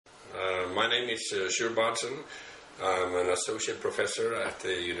is Sjur Baardsen. I'm an associate professor at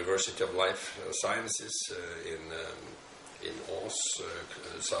the University of Life Sciences in Ås,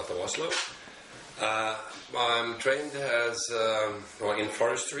 south of Oslo. I'm trained as in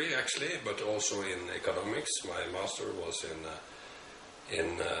forestry actually, but also in economics. My master was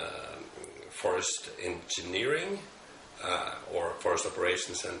in forest engineering or forest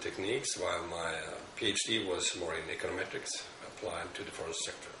operations and techniques, while my PhD was more in econometrics applied to the forest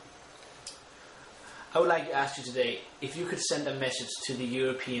sector. I would like to ask you today if you could send a message to the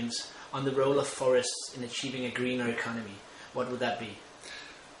Europeans on the role of forests in achieving a greener economy. What would that be?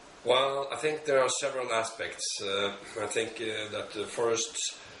 Well, I think there are several aspects. I think that the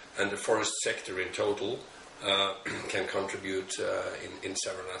forests and the forest sector in total can contribute in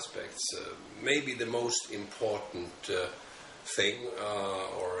several aspects. Maybe the most important thing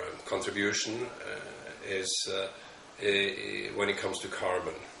or contribution is when it comes to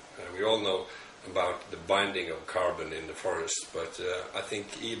carbon. We all know about the binding of carbon in the forest, but I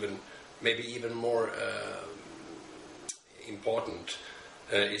think maybe even more important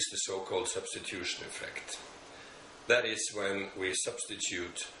is the so-called substitution effect. That is when we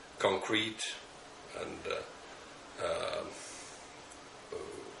substitute concrete and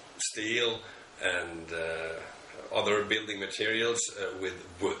steel and other building materials with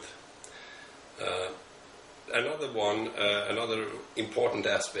wood. Another important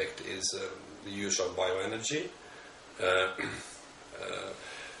aspect is the use of bioenergy. The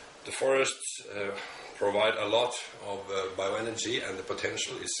forests provide a lot of bioenergy, and the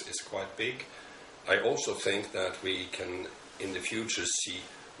potential is quite big. I also think that we can in the future see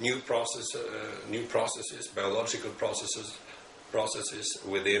new processes, biological processes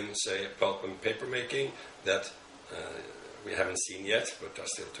within, say, pulp and paper making that we haven't seen yet, but are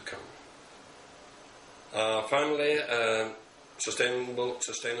still to come. Finally,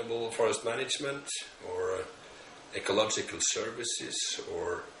 sustainable forest management, or ecological services,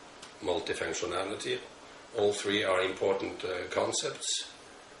 or multifunctionality. All three are important concepts.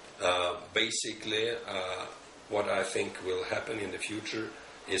 Basically, what I think will happen in the future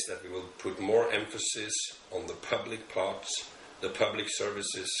is that we will put more emphasis on the public parts, the public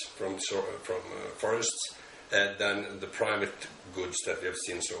services from forests, than the private goods that we have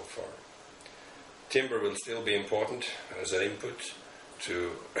seen so far. Timber will still be important as an input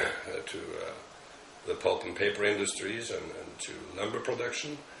to the pulp and paper industries and to lumber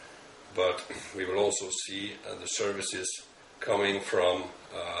production, but we will also see the services coming from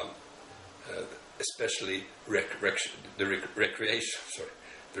especially the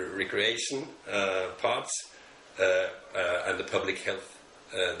recreation parts and the public health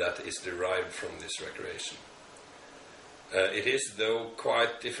that is derived from this recreation. It is, though,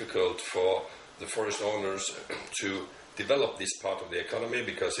 quite difficult for the forest owners to develop this part of the economy,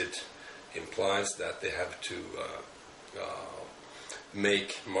 because it implies that they have to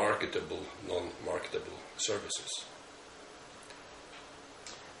make marketable, non-marketable services.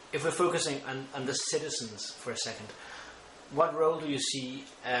 If we're focusing on the citizens for a second, what role do you see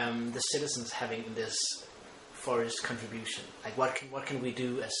the citizens having in this forest contribution? Like, what can we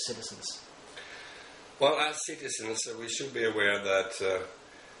do as citizens? Well, as citizens, we should be aware that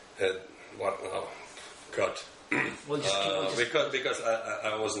because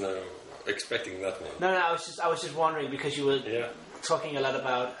I wasn't expecting that one. No, I was just wondering, because you were talking a lot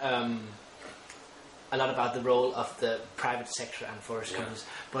about the role of the private sector and forest companies.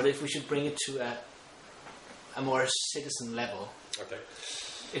 But if we should bring it to a more citizen level, okay.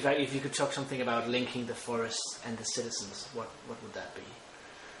 If you could talk something about linking the forests and the citizens, what would that be?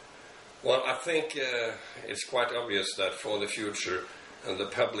 Well, I think it's quite obvious that for the future, the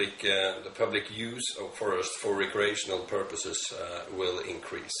public use of forests for recreational purposes will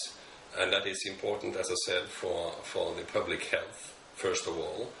increase, and that is important, as I said, for the public health first of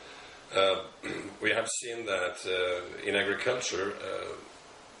all. We have seen that in agriculture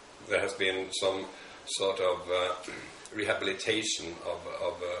there has been some sort of rehabilitation of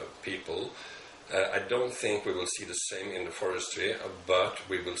people. I don't think we will see the same in the forestry, but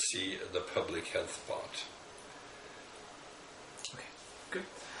we will see the public health part. Okay, good.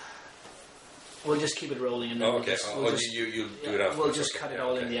 We'll just keep it rolling, and then you do it after. We'll just cut it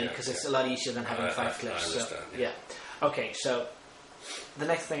all in the end, because it's a lot easier than having 5 clips. I understand. So, yeah. Okay, so the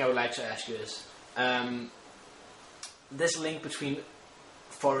next thing I would like to ask you is this link between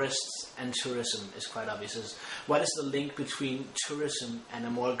forests and tourism is quite obvious. What is the link between tourism and a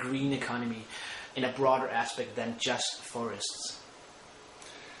more green economy in a broader aspect than just forests?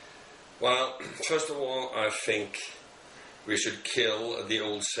 Well, first of all, I think we should kill the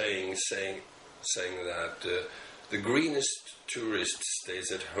old saying that the greenest tourist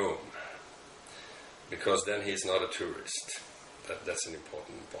stays at home. because then he's not a tourist. That's an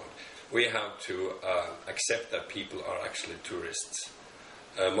important point. We have to accept that people are actually tourists.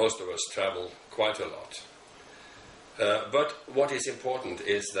 Most of us travel quite a lot. But what is important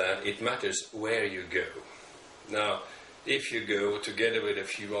is that it matters where you go. Now, if you go together with a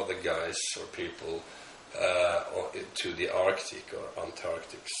few other guys or people to the Arctic or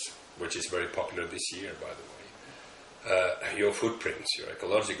Antarctic, which is very popular this year, by the way, your footprints, your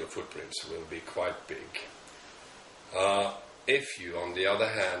ecological footprints, will be quite big. If you, on the other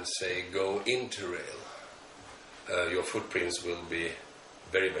hand, say go interrail, your footprints will be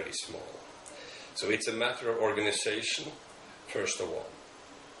very, very small. So it's a matter of organization, first of all.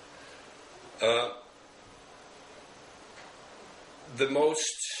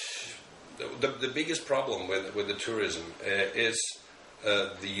 The biggest problem with the tourism is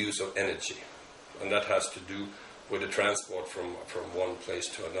the use of energy, and that has to do with the transport from one place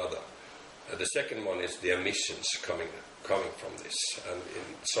to another. The second one is the emissions coming from this, and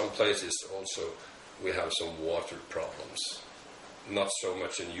in some places also we have some water problems. Not so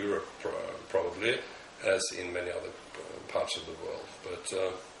much in Europe probably as in many other parts of the world, but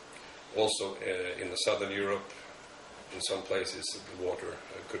also in the southern Europe, in some places the water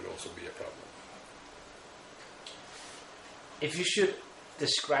could also be a problem. If you should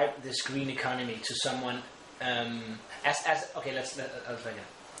describe this green economy to someone as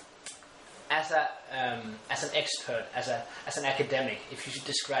an expert, as an academic, if you should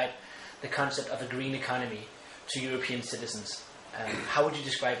describe the concept of a green economy to European citizens, how would you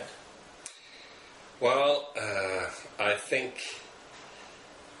describe it? Well, I think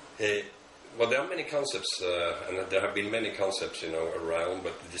there are many concepts, and there have been many concepts, around,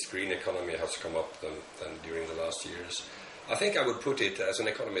 but this green economy has come up then during the last years. I think I would put it as an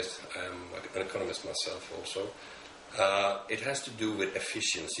economist. I'm an economist myself also. It has to do with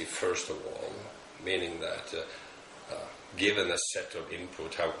efficiency first of all, meaning that given a set of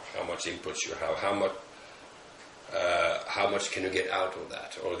input, how much inputs you have, how much can you get out of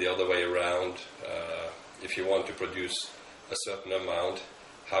that, or the other way around. If you want to produce a certain amount,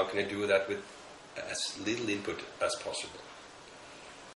 how can you do that with as little input as possible?